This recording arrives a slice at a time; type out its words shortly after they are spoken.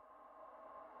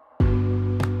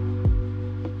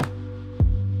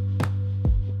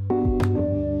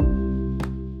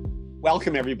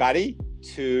Welcome, everybody,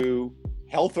 to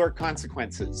Health or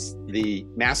Consequences, the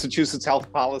Massachusetts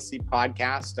Health Policy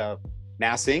podcast of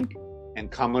Mass Inc. and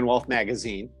CommonWealth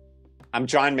magazine. I'm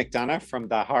John McDonough from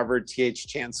the Harvard T.H.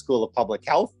 Chan School of Public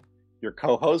Health, your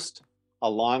co-host,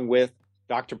 along with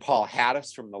Dr. Paul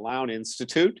Hattis from the Lown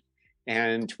Institute.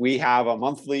 And we have a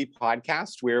monthly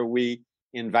podcast where we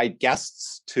invite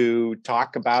guests to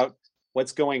talk about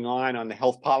what's going on the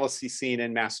health policy scene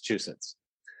in Massachusetts.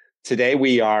 Today,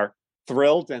 we are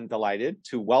thrilled and delighted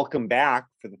to welcome back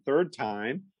for the third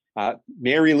time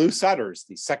Marylou Sudders,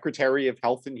 the Secretary of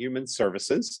Health and Human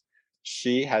Services.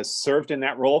 She has served in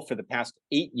that role for the past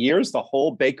 8 years, the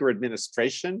whole Baker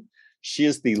administration. She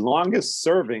is the longest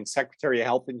serving Secretary of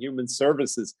Health and Human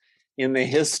Services in the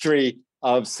history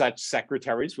of such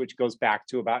secretaries, which goes back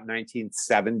to about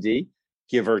 1970,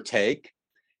 give or take.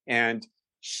 And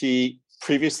she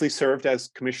previously served as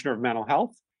Commissioner of Mental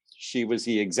Health. She was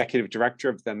the executive director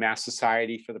of the Mass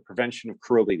Society for the Prevention of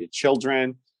Cruelty to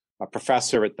Children, a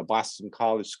professor at the Boston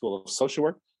College School of Social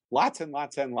Work, lots and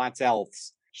lots and lots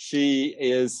else. She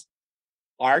is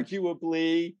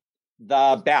arguably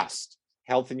the best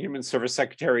Health and Human Service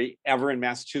Secretary ever in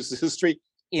Massachusetts history,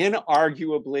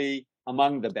 inarguably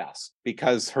among the best,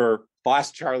 because her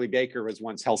boss, Charlie Baker, was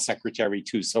once health secretary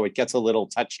too, so it gets a little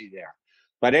touchy there.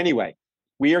 But anyway,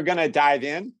 we are going to dive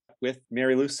in with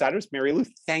Marylou Sudders. Marylou,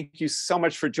 thank you so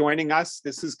much for joining us.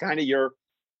 This is kind of your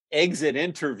exit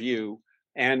interview,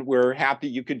 and we're happy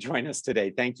you could join us today.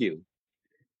 Thank you.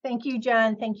 Thank you,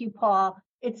 John. Thank you, Paul.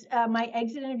 It's my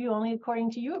exit interview only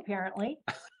according to you, apparently.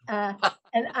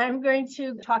 And I'm going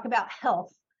to talk about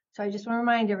health. So I just want to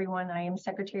remind everyone, I am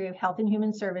Secretary of Health and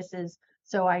Human Services,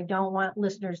 so I don't want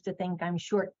listeners to think I'm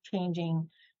shortchanging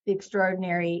the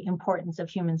extraordinary importance of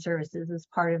human services as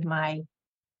part of my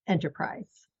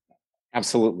enterprise.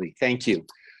 Absolutely. Thank you.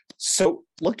 So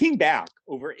looking back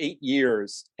over 8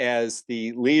 years as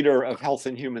the leader of Health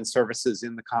and Human Services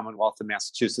in the Commonwealth of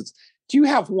Massachusetts, do you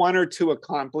have one or two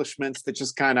accomplishments that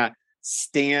just kind of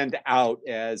stand out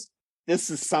as this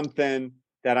is something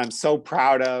that I'm so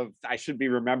proud of, I should be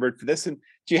remembered for this? And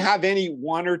do you have any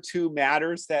one or two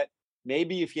matters that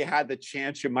maybe if you had the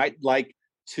chance, you might like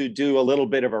to do a little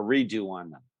bit of a redo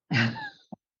on them?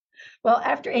 Well,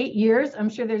 after 8 years, I'm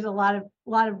sure there's a lot of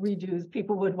redos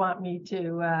people would want me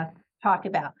to talk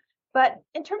about. But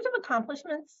in terms of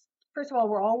accomplishments, first of all,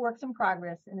 we're all works in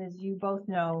progress. And as you both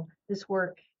know, this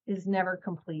work is never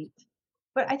complete.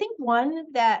 But I think one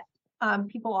that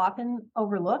people often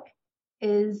overlook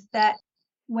is that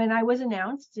when I was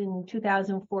announced in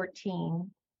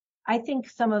 2014, I think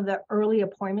some of the early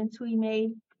appointments we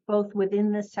made, both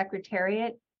within the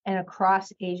Secretariat and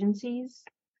across agencies,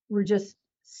 were just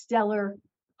stellar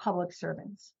public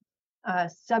servants,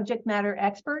 subject matter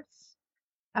experts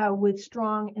with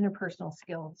strong interpersonal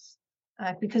skills,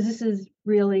 because this is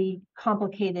really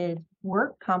complicated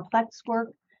work, complex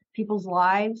work, people's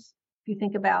lives. If you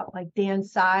think about like Dan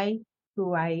Tsai,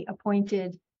 who I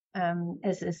appointed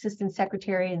as Assistant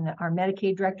Secretary and our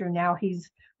Medicaid Director, now he's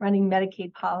running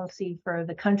Medicaid policy for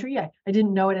the country. I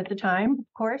didn't know it at the time,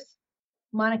 of course.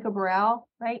 Monica Burrell,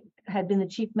 right, had been the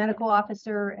Chief Medical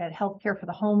Officer at Healthcare for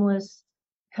the Homeless,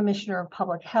 Commissioner of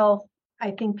Public Health.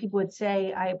 I think people would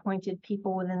say I appointed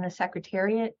people within the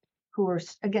Secretariat who were,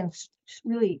 again,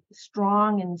 really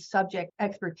strong in subject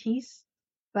expertise,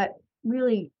 but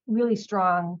really, really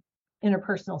strong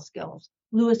interpersonal skills.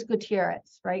 Luis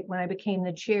Gutierrez, right, when I became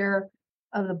the chair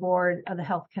of the board of the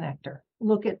Health Connector.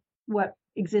 Look at what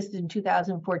existed in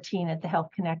 2014 at the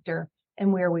Health Connector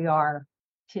and where we are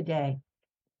today.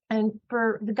 And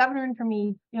for the governor and for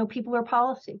me, people are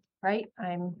policy, right?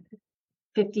 I'm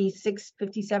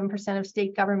 57% of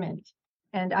state government.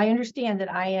 And I understand that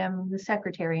I am the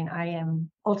secretary and I am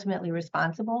ultimately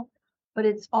responsible, but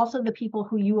it's also the people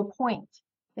who you appoint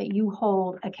that you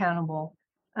hold accountable.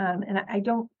 And I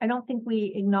don't think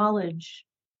we acknowledge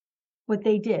what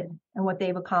they did and what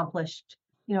they've accomplished,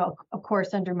 of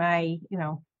course, under my,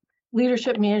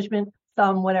 leadership management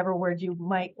thumb, whatever word you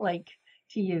might like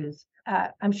to use.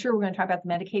 I'm sure we're going to talk about the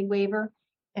Medicaid waiver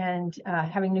and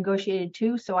having negotiated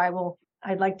too. So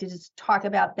I'd like to just talk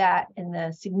about that and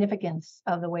the significance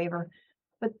of the waiver.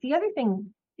 But the other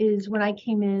thing is when I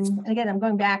came in, and again, I'm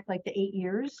going back like the 8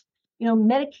 years,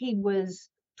 Medicaid was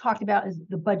talked about as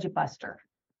the budget buster.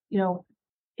 If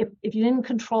you didn't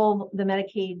control the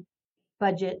Medicaid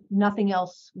budget, nothing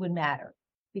else would matter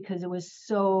because it was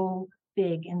so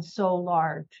big and so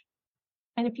large.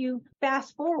 And if you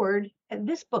fast forward at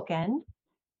this bookend,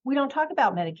 we don't talk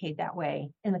about Medicaid that way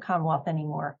in the Commonwealth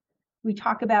anymore. We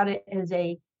talk about it as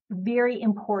a very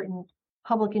important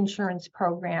public insurance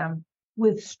program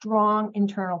with strong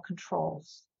internal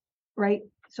controls. right?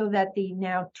 So that the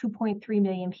now 2.3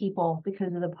 million people,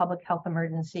 because of the public health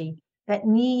emergency, that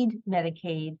need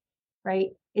Medicaid, right,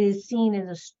 is seen as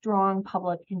a strong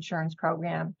public insurance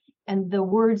program. And the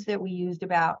words that we used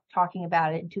about talking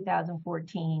about it in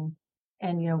 2014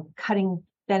 and, cutting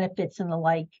benefits and the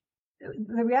like,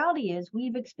 the reality is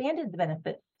we've expanded the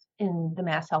benefits in the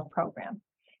Mass Health program.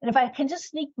 And if I can just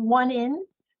sneak one in,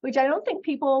 which I don't think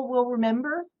people will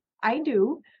remember, I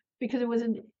do, because it was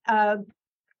an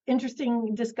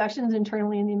interesting discussions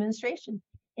internally in the administration.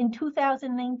 In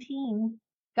 2019,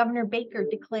 Governor Baker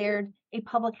declared a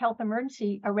public health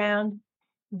emergency around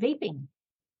vaping.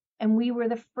 And we were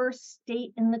the first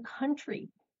state in the country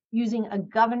using a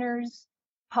governor's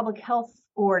public health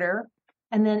order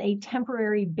and then a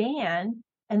temporary ban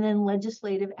and then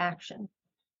legislative action.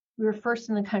 We were first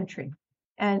in the country.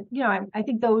 And, I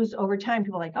think those over time,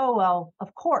 people are like, oh, well,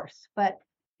 of course. But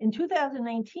in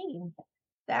 2019,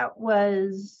 that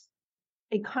was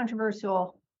a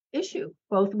controversial issue,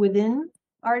 both within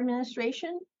our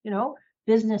administration,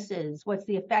 businesses, what's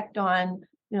the effect on,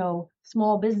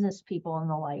 small business people and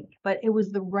the like, but it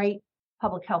was the right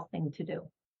public health thing to do.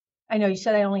 I know you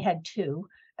said I only had two.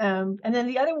 And then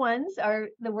the other ones are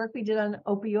the work we did on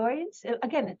opioids.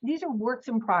 Again, these are works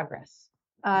in progress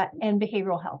and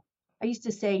behavioral health. I used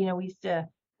to say, we used to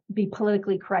be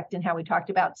politically correct in how we talked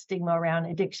about stigma around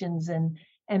addictions and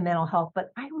mental health.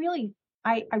 But I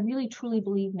really truly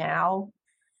believe now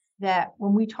that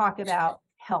when we talk about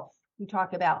health, we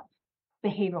talk about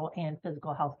behavioral and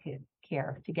physical health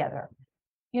care together.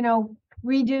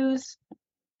 Redos,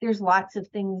 there's lots of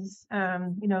things,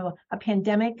 a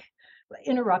pandemic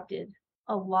interrupted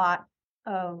a lot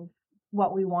of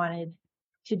what we wanted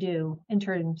to do in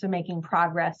terms of making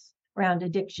progress around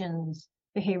addictions,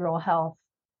 behavioral health,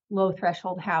 low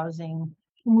threshold housing,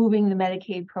 moving the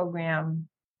Medicaid program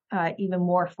even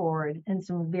more forward, and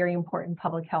some very important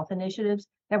public health initiatives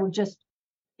that were just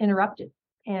interrupted.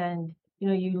 And,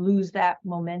 you lose that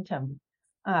momentum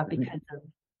because of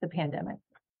the pandemic.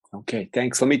 Okay,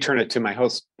 thanks. Let me turn it to my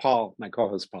co-host,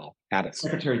 Paul Addis.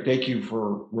 Secretary, thank you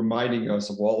for reminding us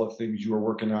of all the things you were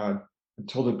working on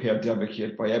until the pandemic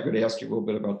hit. But I'm going to ask you a little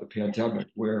bit about the pandemic,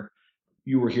 where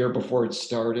you were here before it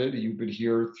started. You've been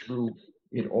here through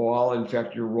it all. In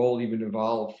fact, your role even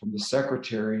evolved from the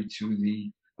secretary to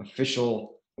the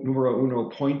official numero uno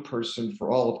point person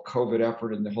for all of COVID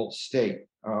effort in the whole state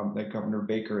that Governor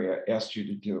Baker asked you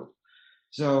to do.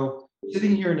 So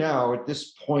sitting here now at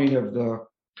this point of the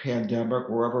pandemic,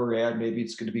 wherever we're at, maybe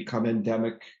it's going to become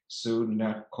endemic soon,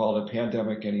 not call it a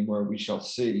pandemic anymore, we shall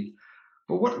see.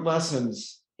 But what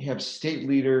lessons have state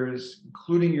leaders,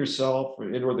 including yourself or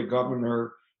the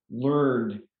governor,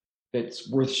 learned that's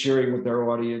worth sharing with our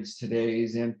audience today?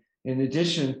 And in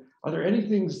addition, are there any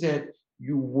things that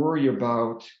you worry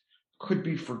about could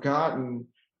be forgotten,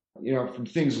 from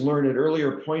things learned at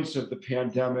earlier points of the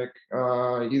pandemic,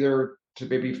 either to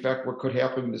maybe affect what could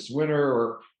happen this winter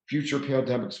or future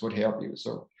pandemics, what have you?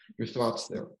 So your thoughts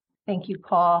there. Thank you,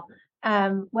 Paul.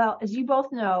 Well, as you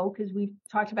both know, because we've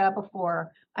talked about it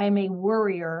before, I am a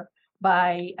worrier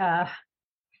by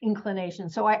inclination.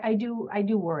 So I do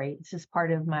worry. It's just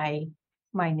part of my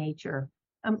nature.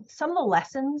 Some of the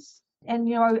lessons,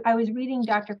 and I was reading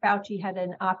Dr. Fauci had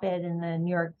an op-ed in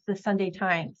the Sunday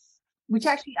Times, which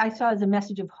actually I saw as a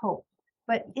message of hope.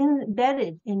 But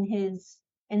embedded in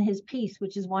his piece,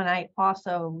 which is one I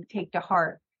also take to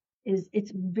heart, is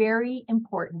it's very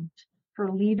important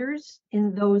for leaders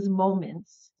in those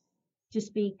moments to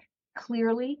speak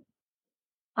clearly,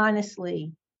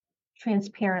 honestly,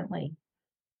 transparently,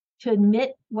 to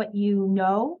admit what you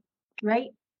know, right?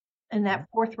 In that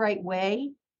forthright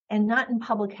way, and not in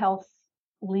public health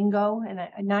lingo,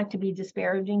 and not to be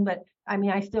disparaging, but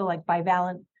I still like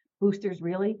bivalent boosters,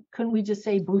 really. Couldn't we just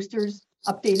say boosters,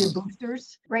 updated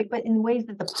boosters, right? But in ways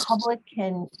that the public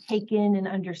can take in and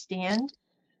understand,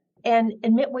 and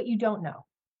admit what you don't know.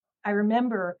 I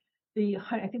remember I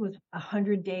think it was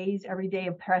 100 days, every day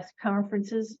of press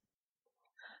conferences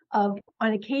of,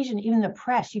 on occasion, even the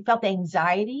press, you felt the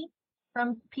anxiety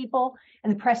from people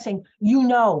and the press saying,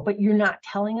 but you're not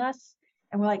telling us.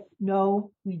 And we're like, no,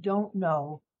 we don't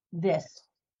know this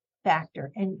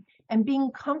factor. And being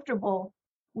comfortable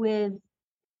with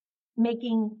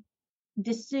making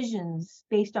decisions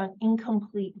based on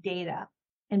incomplete data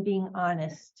and being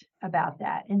honest about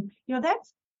that. And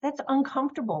that's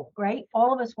uncomfortable, right?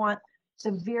 All of us want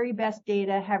the very best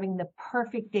data, having the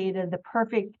perfect data, the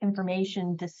perfect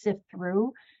information to sift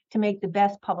through to make the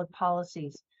best public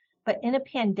policies. But in a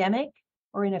pandemic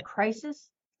or in a crisis,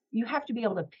 you have to be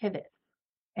able to pivot,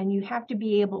 and you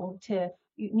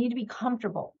need to be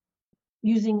comfortable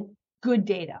using good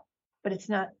data but it's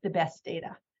not the best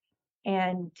data.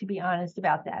 And to be honest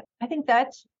about that, I think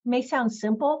that may sound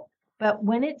simple, but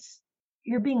when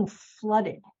you're being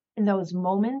flooded in those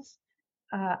moments,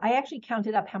 I actually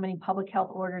counted up how many public health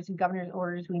orders and governor's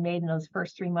orders we made in those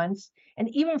first 3 months. And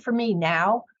even for me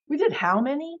now, we did how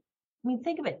many? I mean,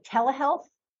 think of it, telehealth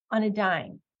on a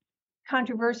dime.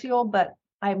 Controversial, but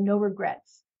I have no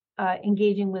regrets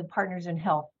engaging with partners in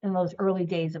health in those early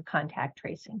days of contact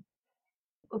tracing.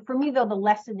 For me, though, the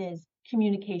lesson is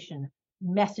communication,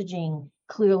 messaging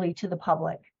clearly to the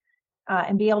public,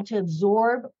 and be able to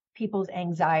absorb people's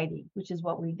anxiety, which is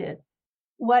what we did.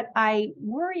 What I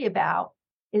worry about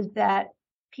is that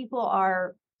people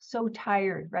are so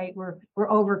tired, right? We're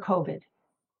over COVID,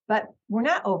 but we're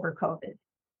not over COVID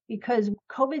because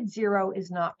COVID zero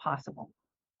is not possible,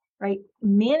 right?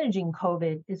 Managing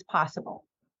COVID is possible.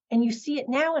 And you see it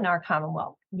now in our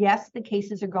Commonwealth. Yes, the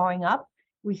cases are going up.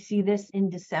 We see this in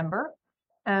December,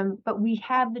 but we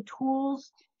have the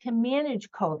tools to manage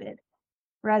COVID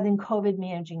rather than COVID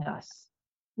managing us.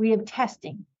 We have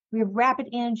testing. We have rapid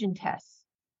antigen tests.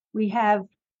 We have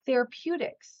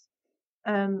therapeutics,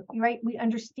 right? We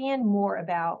understand more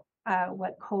about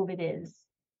what COVID is.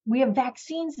 We have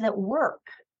vaccines that work,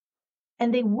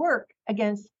 and they work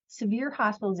against severe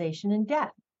hospitalization and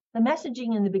death. The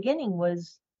messaging in the beginning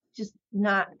was just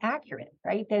not accurate,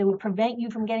 right? That it would prevent you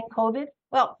from getting COVID.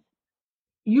 Well,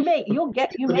 you may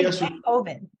get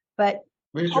COVID, but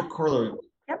Major corollary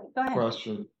yep, go ahead.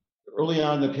 question. Early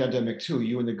on in the pandemic too,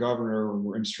 you and the governor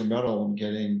were instrumental in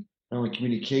getting not only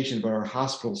communication, but our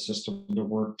hospital system to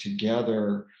work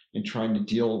together in trying to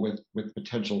deal with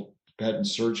potential bed and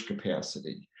surge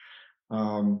capacity.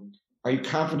 Are you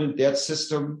confident that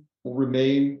system will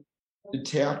remain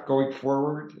intact going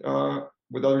forward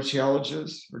with other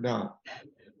challenges or not?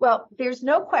 Well, there's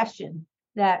no question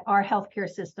that our healthcare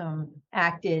system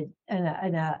acted in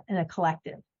a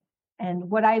collective.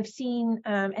 And what I've seen,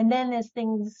 and then as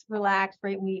things relaxed,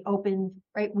 right, we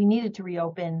needed to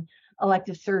reopen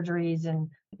elective surgeries, and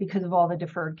because of all the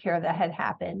deferred care that had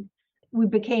happened, we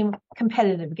became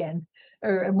competitive again,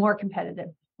 or more competitive.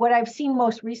 What I've seen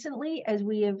most recently, as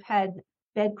we have had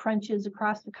bed crunches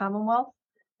across the Commonwealth,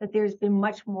 that there's been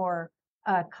much more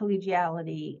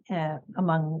collegiality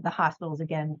among the hospitals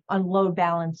again, on load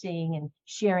balancing and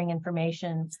sharing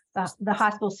information. The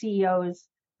hospital CEOs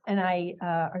and I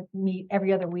meet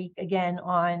every other week again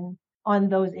on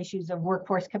those issues of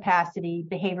workforce capacity,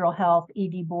 behavioral health,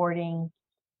 ED boarding,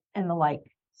 and the like.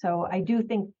 So I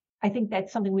think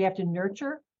that's something we have to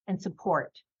nurture and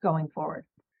support going forward.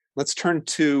 Let's turn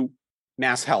to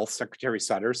Mass Health, Secretary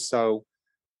Sudders. So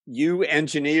you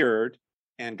engineered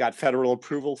and got federal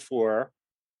approval for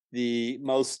the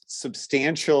most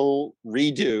substantial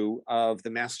redo of the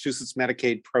Massachusetts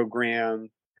Medicaid program,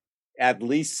 at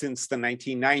least since the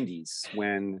 1990s,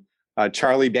 when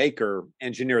Charlie Baker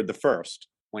engineered the first,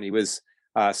 when he was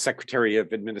Secretary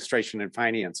of Administration and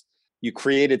Finance. You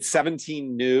created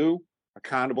 17 new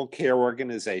accountable care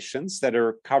organizations that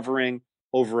are covering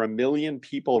over 1 million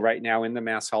people right now in the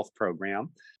Mass Health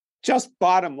program. Just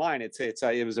bottom line,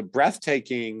 it was a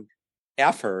breathtaking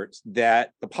effort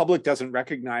that the public doesn't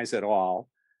recognize at all.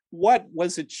 What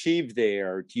was achieved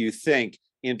there, do you think,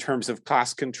 in terms of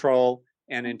cost control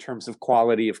and in terms of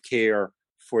quality of care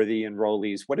for the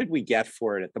enrollees? What did we get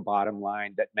for it at the bottom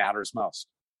line that matters most?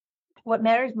 What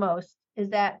matters most is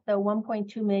that the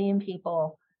 1.2 million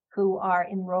people who are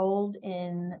enrolled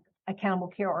in accountable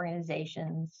care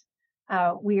organizations,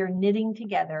 we are knitting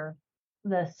together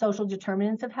the social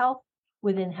determinants of health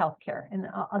within healthcare. And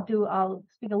I'll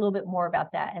speak a little bit more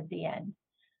about that at the end.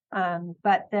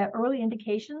 But the early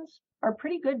indications are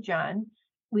pretty good, John.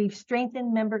 We've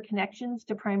strengthened member connections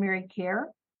to primary care.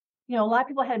 You know, a lot of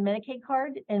people had a Medicaid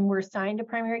card and were assigned a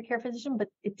primary care physician, but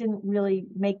it didn't really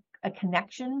make a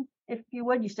connection, if you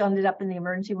would. You still ended up in the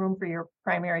emergency room for your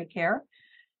primary care.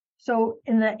 So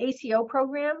in the ACO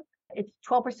program, it's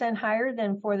 12% higher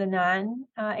than for the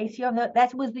non-ACO.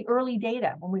 That was the early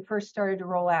data when we first started to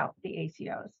roll out the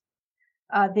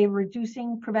ACOs. They were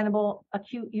reducing preventable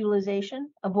acute utilization,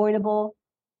 avoidable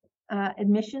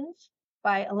admissions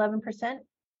by 11%.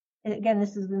 And again,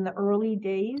 this is in the early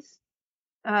days.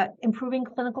 Improving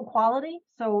clinical quality,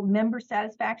 so member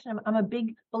satisfaction. I'm a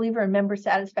big believer in member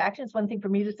satisfaction. It's one thing for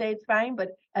me to say it's fine, but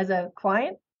as a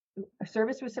client, a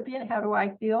service recipient, how do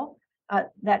I feel?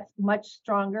 That's much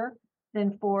stronger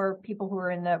than for people who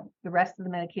are in the rest of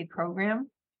the Medicaid program.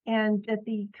 And that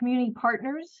the community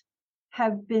partners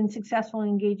have been successful in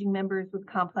engaging members with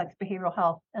complex behavioral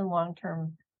health and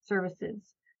long-term services.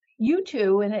 You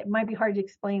too, and it might be hard to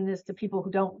explain this to people who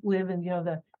don't live in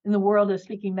the world of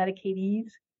speaking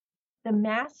Medicaidese, the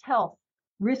Mass Health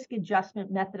risk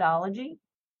adjustment methodology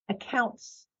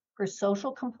accounts for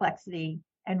social complexity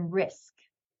and risk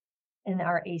in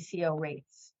our ACO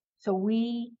rates. So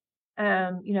we,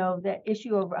 the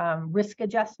issue of risk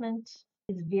adjustment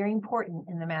is very important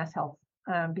in the Mass Health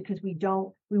because we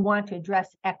want to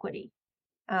address equity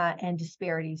and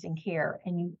disparities in care.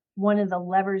 And one of the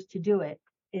levers to do it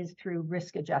is through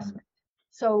risk adjustment.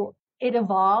 So it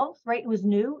evolved, right? It was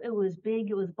new, it was big,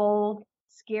 it was bold,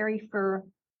 scary for,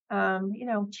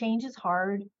 change is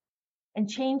hard. And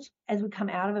change as we come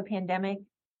out of a pandemic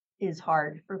is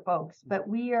hard for folks. But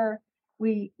we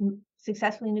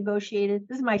successfully negotiated.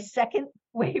 This is my second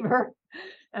waiver.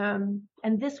 And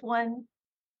this one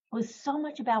was so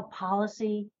much about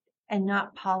policy and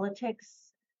not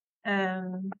politics.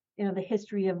 The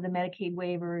history of the Medicaid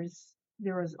waivers,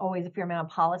 there was always a fair amount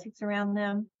of politics around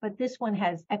them, but this one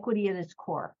has equity at its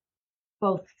core.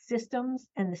 Both systems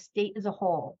and the state as a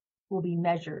whole will be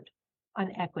measured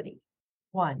on equity.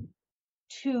 1.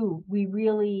 2,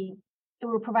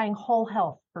 we're providing whole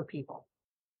health for people,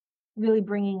 really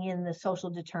bringing in the social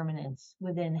determinants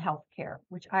within healthcare,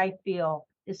 which I feel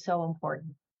is so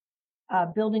important.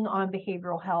 Building on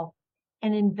behavioral health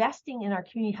and investing in our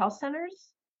community health centers,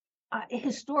 a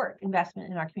historic investment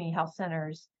in our community health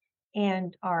centers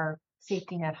and our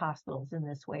safety net hospitals in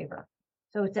this waiver.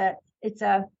 So it's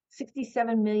a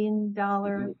 $67 million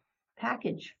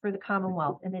package for the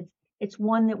Commonwealth, and it's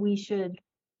one that we should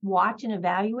watch and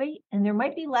evaluate. And there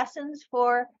might be lessons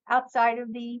for outside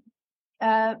of the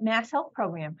Mass Health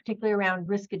program, particularly around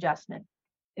risk adjustment,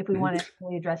 if we want to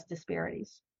really address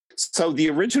disparities. So the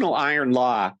original iron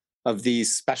law of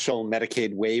these special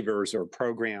Medicaid waivers or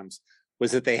programs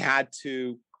was that they had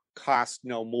to cost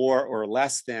no more or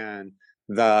less than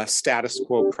the status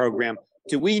quo program.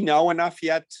 Do we know enough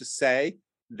yet to say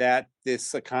that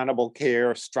this accountable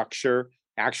care structure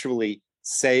actually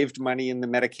saved money in the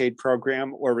Medicaid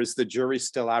program, or is the jury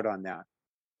still out on that?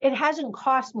 It hasn't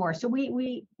cost more. So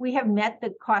we have met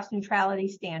the cost neutrality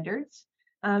standards.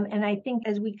 And I think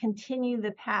as we continue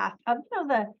the path of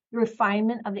the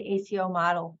refinement of the ACO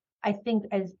model, I think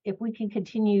if we can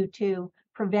continue to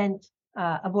prevent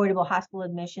avoidable hospital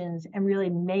admissions and really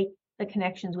make the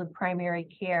connections with primary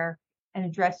care and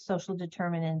address social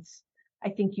determinants, I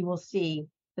think you will see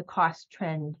the cost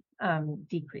trend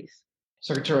decrease.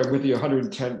 Secretary, I'm with you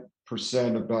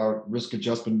 110% about risk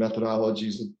adjustment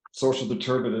methodologies and social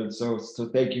determinants. So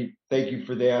thank you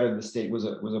for that. And the state was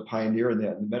a pioneer in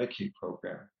that in the Medicaid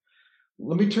program.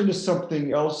 Let me turn to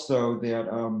something else though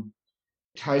that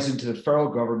ties into the federal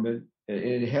government. And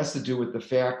it has to do with the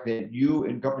fact that you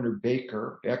and Governor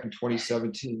Baker back in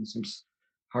 2017, seems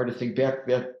hard to think back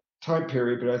that time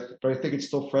period, but I think it's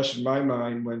still fresh in my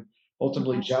mind when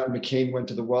ultimately John McCain went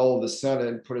to the well of the Senate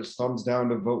and put his thumbs down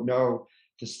to vote no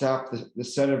to stop the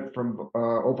Senate from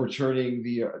overturning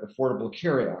the Affordable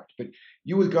Care Act. But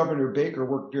you with Governor Baker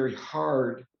worked very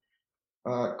hard,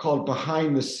 called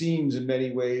behind the scenes in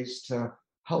many ways, to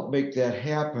help make that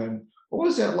happen. What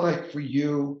was that like for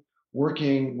you,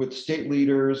 working with state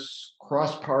leaders,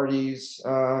 cross parties,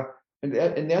 and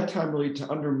in that time really to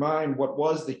undermine what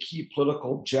was the key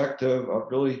political objective of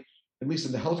really, at least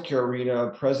in the healthcare arena,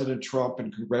 President Trump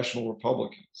and congressional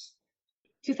Republicans?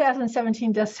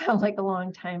 2017 does sound like a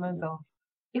long time ago.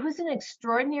 It was an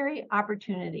extraordinary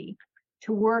opportunity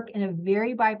to work in a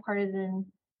very bipartisan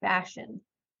fashion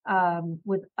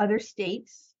with other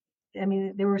states. I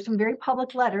mean, there were some very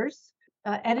public letters.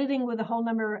 Editing with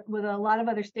a lot of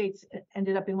other states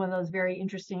ended up being one of those very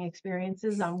interesting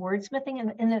experiences on wordsmithing.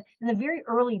 And in the very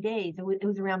early days, it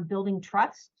was around building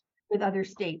trust with other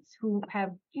states who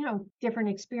have, different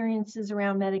experiences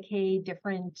around Medicaid,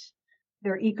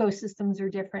 their ecosystems are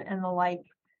different and the like.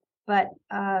 But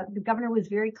the governor was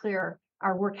very clear.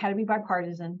 Our work had to be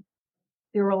bipartisan.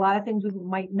 There were a lot of things we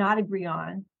might not agree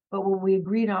on, but what we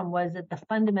agreed on was that the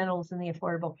fundamentals in the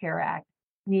Affordable Care Act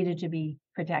needed to be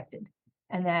protected,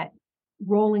 and that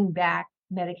rolling back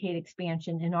Medicaid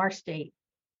expansion in our state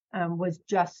was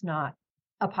just not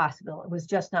a possibility. It was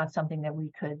just not something that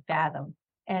we could fathom.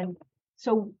 And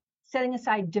so setting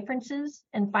aside differences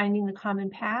and finding the common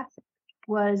path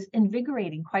was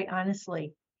invigorating, quite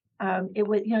honestly. It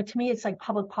was, to me, it's like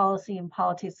public policy and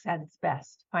politics at its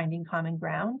best, finding common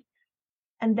ground.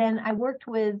 And then I worked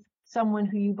with someone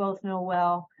who you both know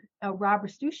well, Rob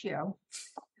Restuccio.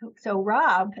 So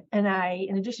Rob and I,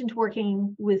 in addition to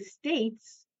working with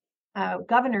states,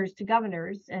 governors to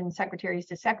governors and secretaries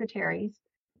to secretaries,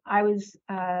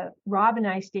 Rob and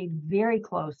I stayed very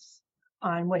close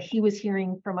on what he was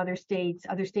hearing from other states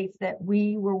that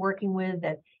we were working with,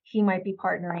 that he might be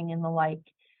partnering and the like.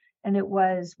 And it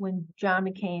was when John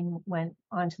McCain went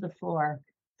onto the floor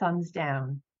thumbs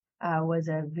down was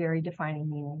a very defining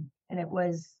meaning. And it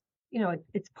was,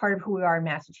 it's part of who we are in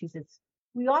Massachusetts.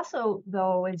 We also,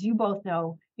 though, as you both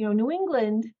know, New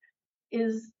England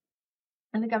is,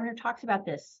 and the governor talks about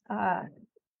this,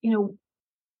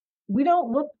 we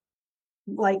don't look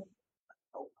like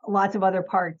lots of other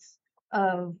parts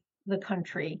of the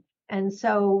country. And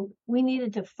so we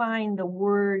needed to find the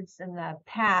words and the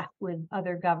path with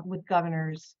other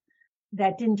governors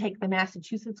that didn't take the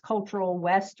Massachusetts cultural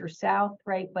west or south,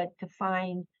 right? But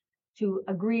to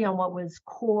agree on what was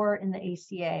core in the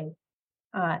ACA,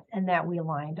 and that we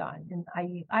aligned on. And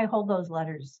I hold those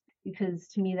letters because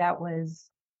to me that was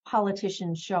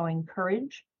politicians showing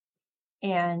courage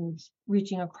and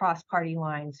reaching across party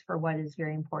lines for what is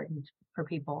very important for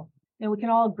people. We can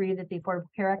all agree that the Affordable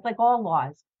Care Act, like all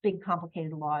laws, big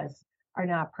complicated laws, are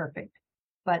not perfect,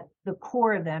 but the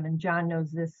core of them, and John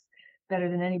knows this better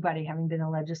than anybody, having been a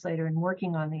legislator and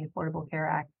working on the Affordable Care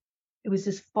Act, it was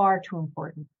just far too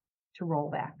important to roll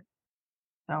back.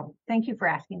 So thank you for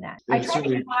asking that. I try to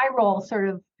keep my role sort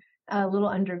of a little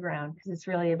underground because it's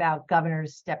really about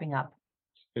governors stepping up.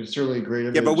 It's certainly a great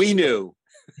image. Yeah, but we knew.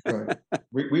 Right.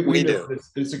 We knew.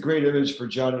 It's a great image for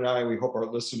John and I. We hope our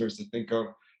listeners to think of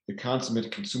the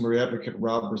consummate consumer advocate,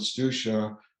 Rob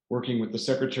Rastuccia, working with the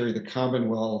Secretary of the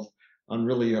Commonwealth on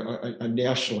really a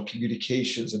national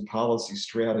communications and policy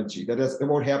strategy. That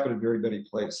won't happen in very many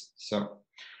places. So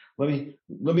let me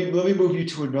move you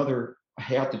to another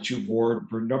hat that you've worn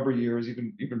for a number of years,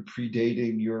 even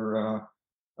predating your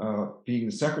being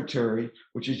the secretary,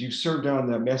 which is you served on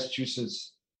the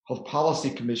Massachusetts Health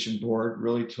Policy Commission board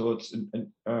really till its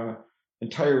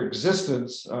entire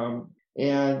existence.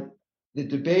 And the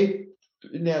debate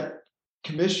in that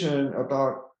commission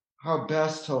about how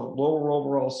best to lower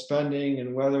overall spending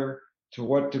and whether to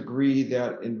what degree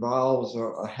that involves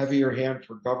a heavier hand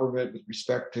for government with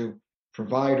respect to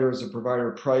providers and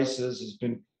provider prices has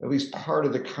been at least part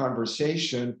of the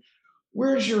conversation.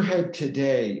 Where's your head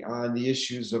today on the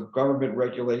issues of government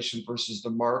regulation versus the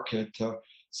market to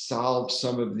solve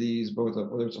some of these, both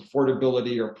whether it's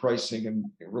affordability or pricing and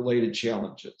related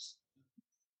challenges?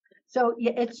 So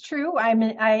yeah, it's true.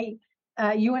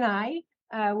 You and I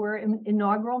were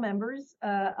inaugural members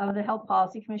of the Health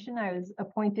Policy Commission. I was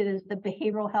appointed as the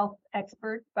behavioral health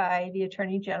expert by the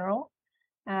Attorney General,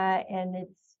 and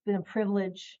it's been a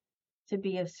privilege to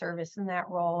be of service in that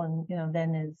role, and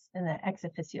then is in the ex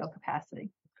officio capacity.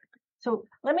 So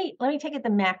let me take it at the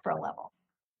macro level.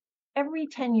 Every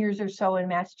 10 years or so in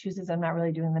Massachusetts, I'm not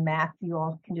really doing the math. You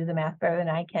all can do the math better than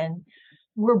I can.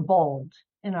 We're bold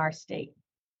in our state.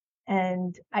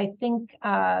 And I think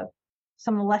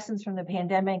some of the lessons from the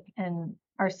pandemic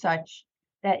are such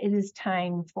that it is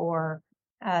time for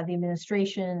the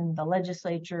administration, the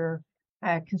legislature,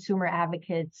 consumer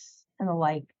advocates, and the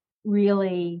like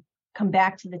really come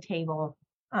back to the table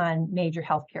on major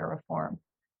healthcare reform.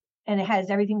 And it has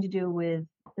everything to do with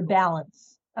the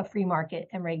balance of free market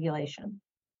and regulation,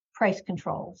 price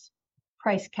controls,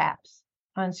 price caps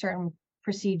on certain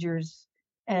procedures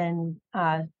and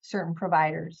certain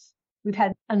providers. We've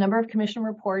had a number of commission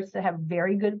reports that have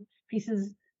very good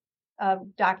pieces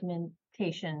of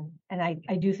documentation. And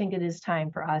I do think it is time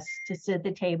for us to sit at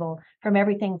the table from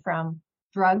everything from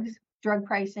drug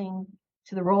pricing,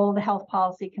 to the role of the Health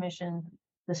Policy Commission,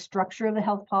 the structure of the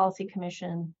Health Policy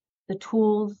Commission, the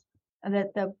tools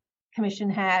that the commission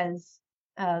has,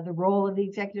 the role of the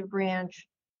executive branch,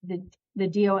 the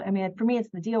DO. I mean, for me, it's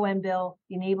the DOM bill,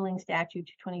 the enabling statute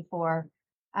 224,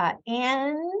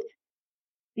 and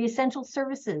the essential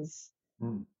services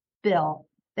bill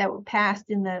that passed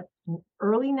in the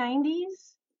early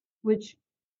 90s, which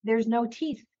there's no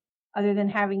teeth other than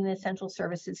having the essential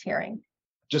services hearing.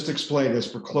 Just explain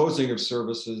this for closing of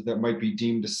services that might be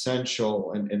deemed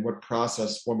essential and what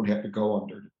process one would have to go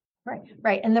under.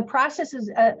 Right. And the process is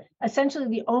essentially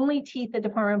the only teeth the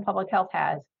Department of Public Health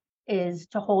has is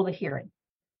to hold a hearing.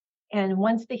 And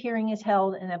once the hearing is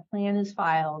held and a plan is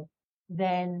filed,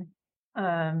 then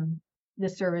the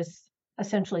service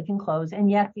essentially can close.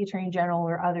 And yes, the Attorney General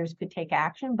or others could take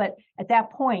action, but at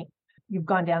that point, you've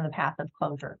gone down the path of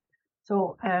closure.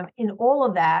 So in all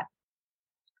of that,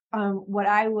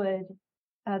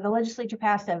 the legislature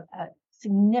passed a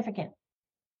significant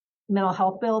mental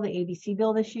health bill, the ABC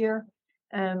bill this year.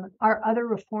 Our other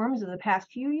reforms of the past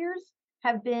few years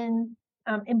have been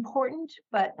important,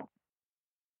 but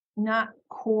not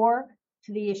core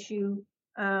to the issue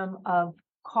of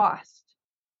cost,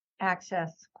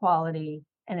 access, quality,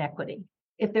 and equity.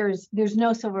 If there's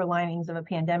no silver linings of a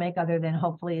pandemic other than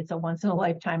hopefully it's a once in a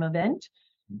lifetime event,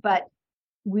 but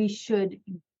we should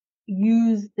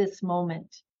use this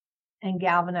moment and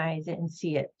galvanize it and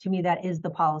see it. To me, that is the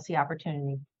policy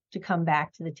opportunity to come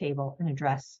back to the table and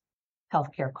address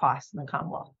healthcare costs in the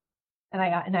Commonwealth. And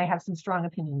I have some strong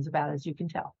opinions about it, as you can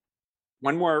tell.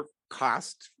 One more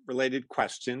cost-related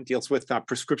question deals with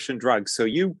prescription drugs. So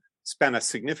you spent a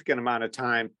significant amount of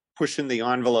time pushing the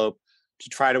envelope to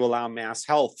try to allow Mass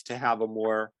Health to have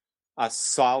a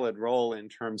solid role in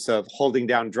terms of holding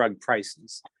down drug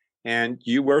prices. And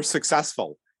you were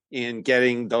successful in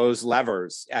getting those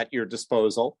levers at your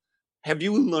disposal. Have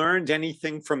you learned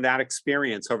anything from that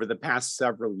experience over the past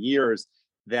several years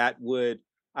that would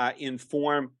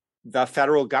inform the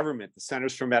federal government, the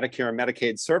Centers for Medicare and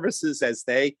Medicaid Services, as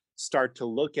they start to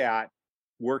look at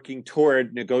working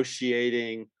toward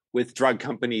negotiating with drug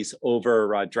companies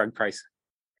over drug pricing?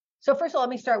 So first of all,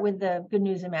 let me start with the good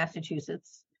news in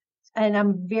Massachusetts. And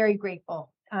I'm very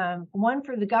grateful. One,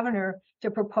 for the governor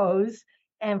to propose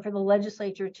and for the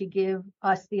legislature to give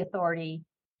us the authority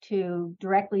to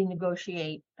directly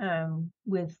negotiate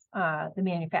with the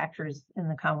manufacturers in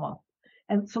the Commonwealth.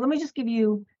 And so let me just give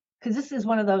you, because this is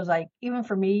one of those, like, even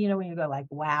for me, when you go like,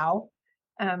 wow.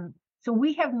 So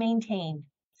we have maintained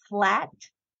flat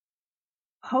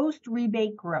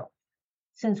post-rebate growth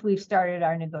since we've started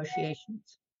our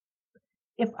negotiations.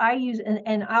 If I use,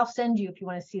 and I'll send you if you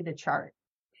want to see the chart,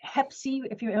 Hep C,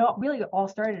 if you really all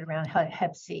started around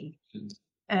Hep C.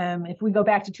 If we go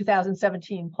back to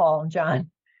 2017, Paul and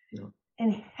John, Yeah.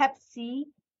 and Hep C,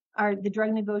 the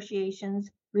drug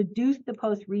negotiations reduced the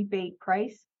post-rebate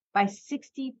price by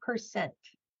 60%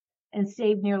 and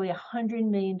saved nearly $100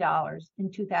 million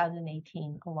in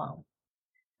 2018 alone.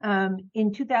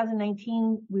 In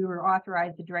 2019, we were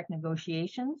authorized the direct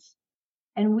negotiations,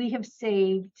 and we have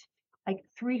saved like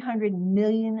 $300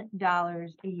 million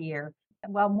a year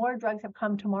while more drugs have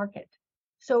come to market.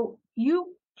 So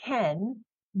you can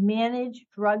manage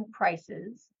drug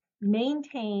prices,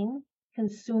 maintain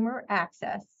consumer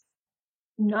access,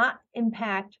 not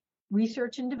impact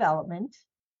research and development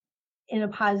in a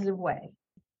positive way.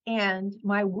 And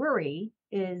my worry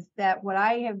is that what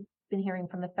I have been hearing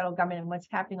from the federal government and what's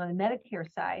happening on the Medicare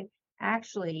side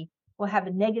actually will have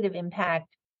a negative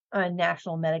impact on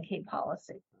national Medicaid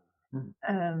policy.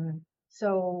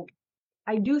 So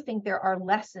I do think there are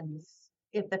lessons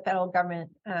if the federal government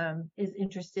is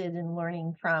interested in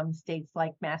learning from states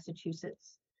like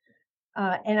Massachusetts.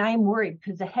 And I'm worried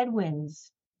because the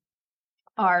headwinds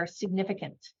are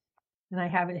significant. And I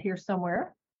have it here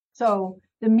somewhere. So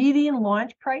the median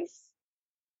launch price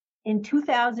in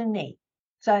 2008,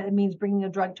 so that means bringing a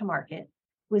drug to market,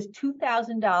 was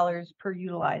 $2,000 per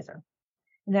utilizer.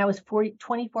 And that was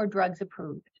 24 drugs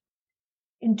approved.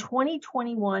 In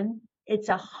 2021, it's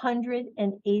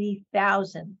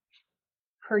 $180,000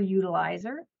 per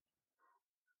utilizer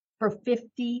for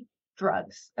 50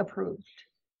 drugs approved.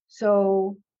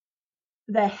 So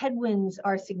the headwinds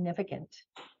are significant,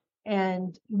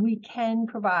 and we can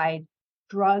provide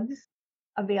drugs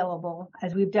available,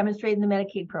 as we've demonstrated in the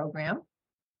Medicaid program,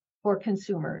 for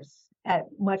consumers at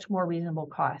much more reasonable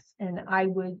costs. And I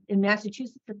would, in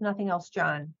Massachusetts, if nothing else,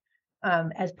 John,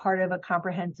 as part of a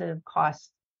comprehensive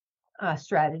cost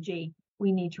strategy,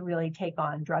 we need to really take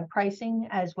on drug pricing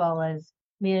as well as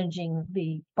managing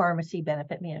the pharmacy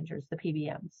benefit managers, the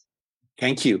PBMs.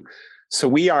 Thank you. So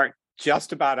we are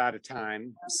just about out of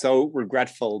time. So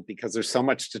regretful because there's so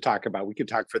much to talk about. We could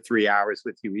talk for 3 hours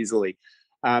with you easily.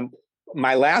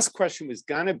 My last question was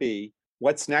going to be,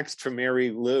 what's next for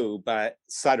Marylou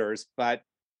Sudders? But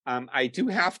I do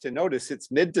have to notice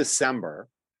it's mid-December.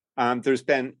 There's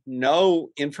been no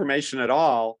information at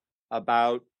all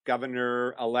about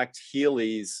Governor-elect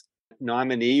Healey's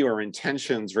nominee or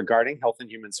intentions regarding Health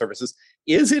and Human Services.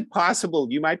 Is it possible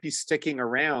you might be sticking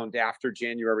around after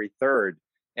January 3rd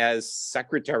as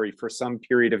secretary for some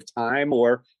period of time,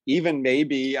 or even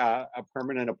maybe a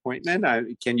permanent appointment?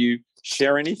 Can you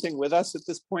share anything with us at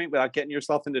this point without getting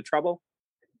yourself into trouble?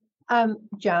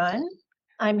 John,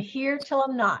 I'm here till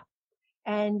I'm not.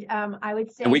 And I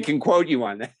would say— And we can quote you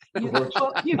on that.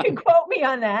 You can quote me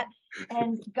on that.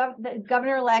 And the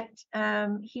Governor-elect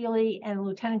Healey and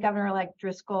Lieutenant Governor-elect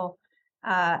Driscoll,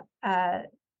 are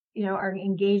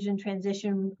engaged in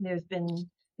transition.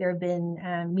 There have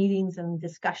been meetings and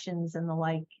discussions and the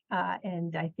like.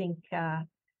 And I think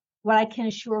what I can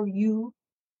assure you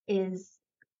is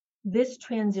this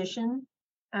transition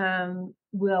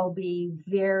will be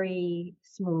very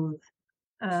smooth,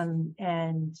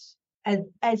 and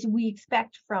as we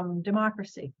expect from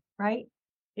democracy, right?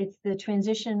 It's the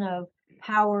transition of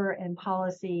power and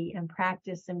policy and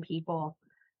practice and people,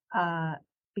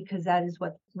 because that is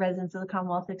what residents of the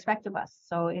Commonwealth expect of us.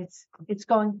 So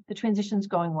the transition's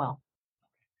going well.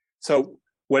 So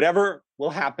whatever will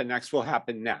happen next will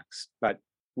happen next. But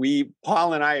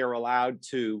Paul and I are allowed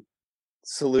to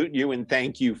salute you and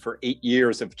thank you for 8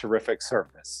 years of terrific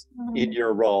service in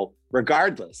your role,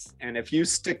 regardless. And if you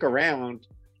stick around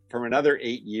for another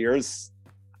 8 years,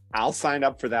 I'll sign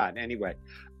up for that anyway.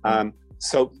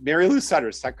 So Marylou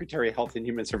Sudders, Secretary of Health and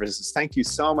Human Services, thank you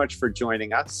so much for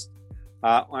joining us.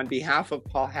 On behalf of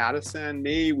Paul Haddison and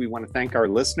me, we want to thank our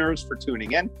listeners for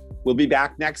tuning in. We'll be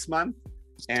back next month.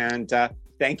 And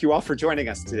thank you all for joining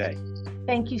us today.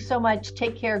 Thank you so much.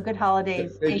 Take care. Good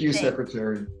holidays. Thank you,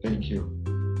 Secretary. Thank you.